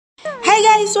Hai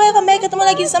guys, welcome back. Ketemu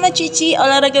lagi sama Cici.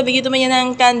 Olahraga begitu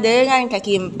menyenangkan dengan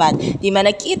kaki empat,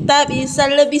 dimana kita bisa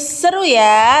lebih seru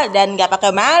ya, dan gak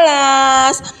pakai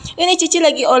malas. Ini Cici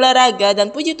lagi olahraga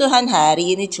dan puji Tuhan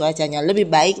hari ini cuacanya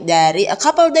lebih baik dari a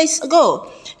couple days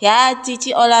ago. Ya,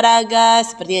 Cici olahraga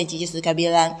seperti yang Cici suka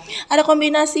bilang, ada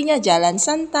kombinasinya jalan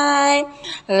santai,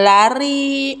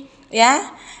 lari,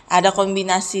 ya, ada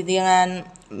kombinasi dengan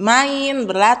main,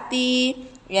 berlatih.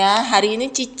 Ya, hari ini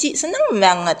Cici senang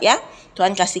banget ya.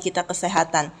 Tuhan kasih kita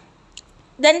kesehatan.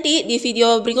 Dan di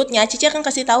video berikutnya Cici akan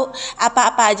kasih tahu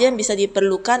apa-apa aja yang bisa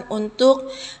diperlukan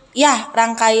untuk ya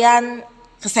rangkaian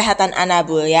kesehatan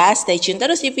anabul ya. Stay tune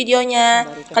terus di videonya.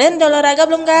 Kalian udah olahraga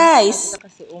belum guys? Kita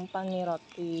kasih umpan nih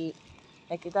roti.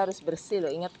 Kita harus bersih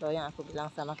loh. Ingat loh yang aku bilang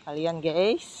sama kalian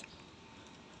guys.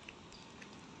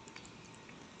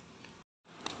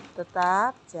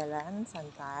 Tetap jalan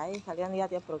santai. Kalian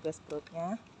lihat ya progres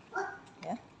perutnya.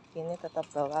 Ya, ini tetap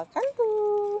bawa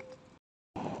kantung.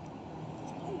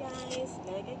 Hi guys,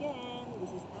 back again.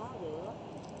 This is Aldo.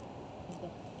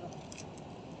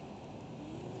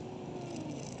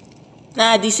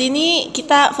 Nah, di sini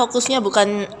kita fokusnya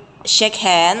bukan shake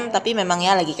hand, tapi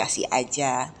memangnya lagi kasih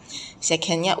aja. Shake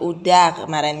handnya udah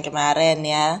kemarin-kemarin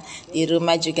ya. Di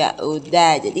rumah juga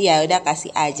udah. Jadi ya udah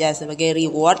kasih aja sebagai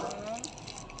reward.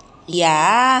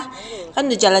 Ya, kan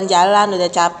udah jalan-jalan,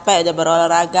 udah capek, udah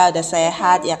berolahraga, udah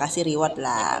sehat, ya kasih reward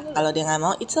lah. Kalau dia nggak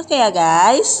mau, it's okay ya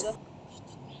guys.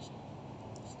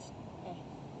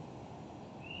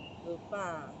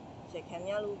 Lupa, shake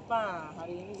handnya lupa.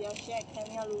 Hari ini dia shake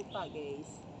handnya lupa guys.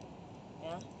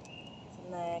 Ya,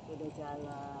 snack udah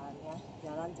jalan ya,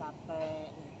 jalan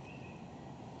capek.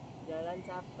 Jalan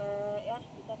capek ya,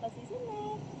 kita kasih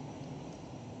snack.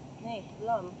 Nih,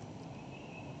 belum.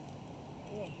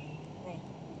 Nih.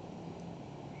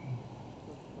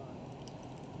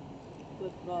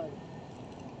 Good boy.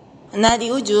 Nah di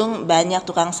ujung banyak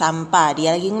tukang sampah,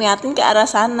 dia lagi ngeliatin ke arah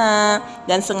sana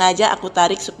dan sengaja aku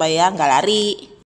tarik supaya nggak lari.